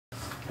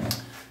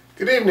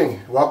Good evening,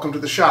 welcome to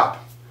the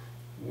shop.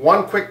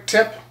 One quick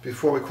tip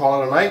before we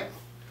call it a night.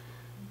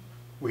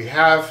 We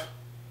have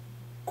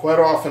quite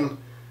often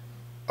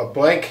a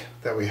blank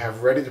that we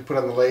have ready to put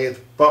on the lathe,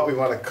 but we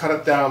want to cut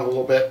it down a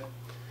little bit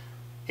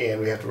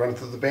and we have to run it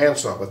through the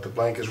bandsaw. But the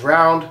blank is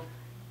round,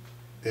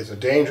 there's a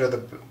danger of the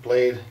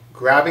blade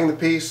grabbing the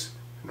piece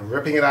and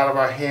ripping it out of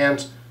our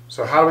hands.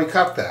 So how do we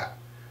cut that?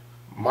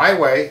 My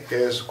way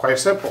is quite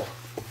simple.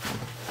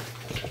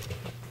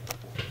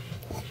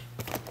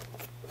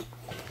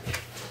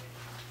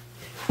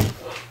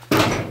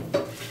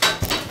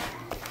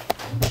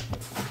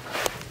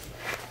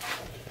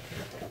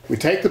 We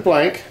take the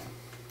blank,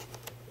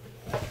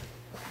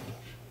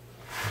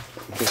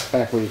 just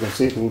back where you can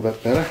see it a little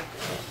bit better.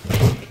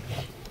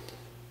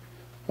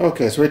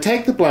 Okay, so we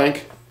take the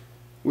blank,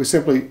 we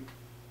simply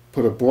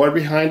put a board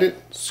behind it,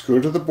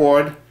 screw to the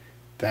board.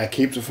 That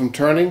keeps it from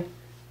turning.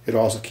 It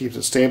also keeps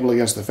it stable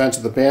against the fence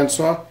of the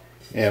bandsaw,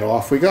 and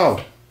off we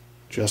go,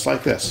 just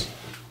like this.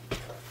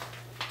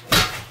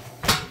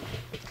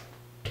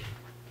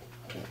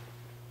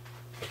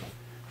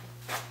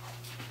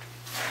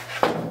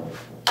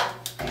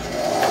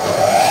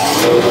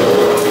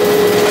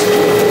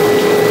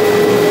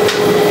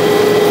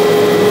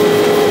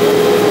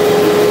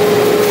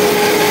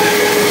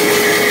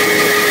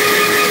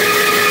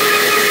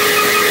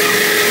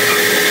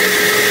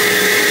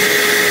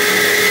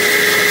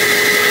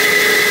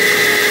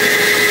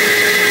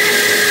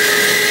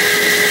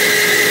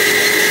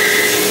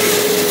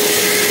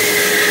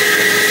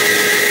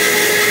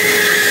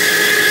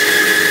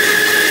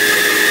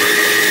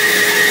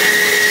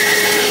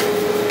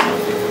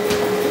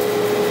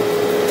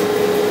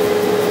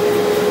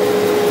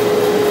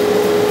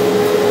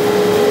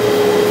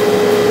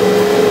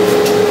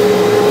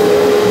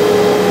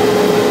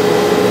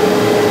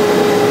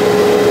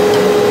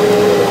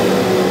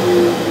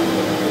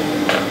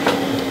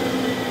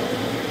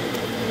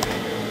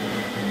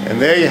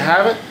 And there you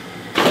have it,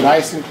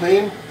 nice and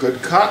clean,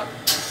 good cut,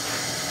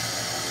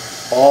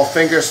 all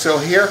fingers still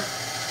here,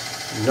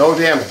 no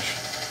damage.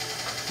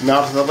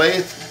 Mount to the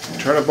lathe,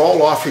 turn a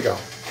bowl, off you go.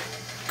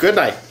 Good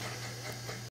night.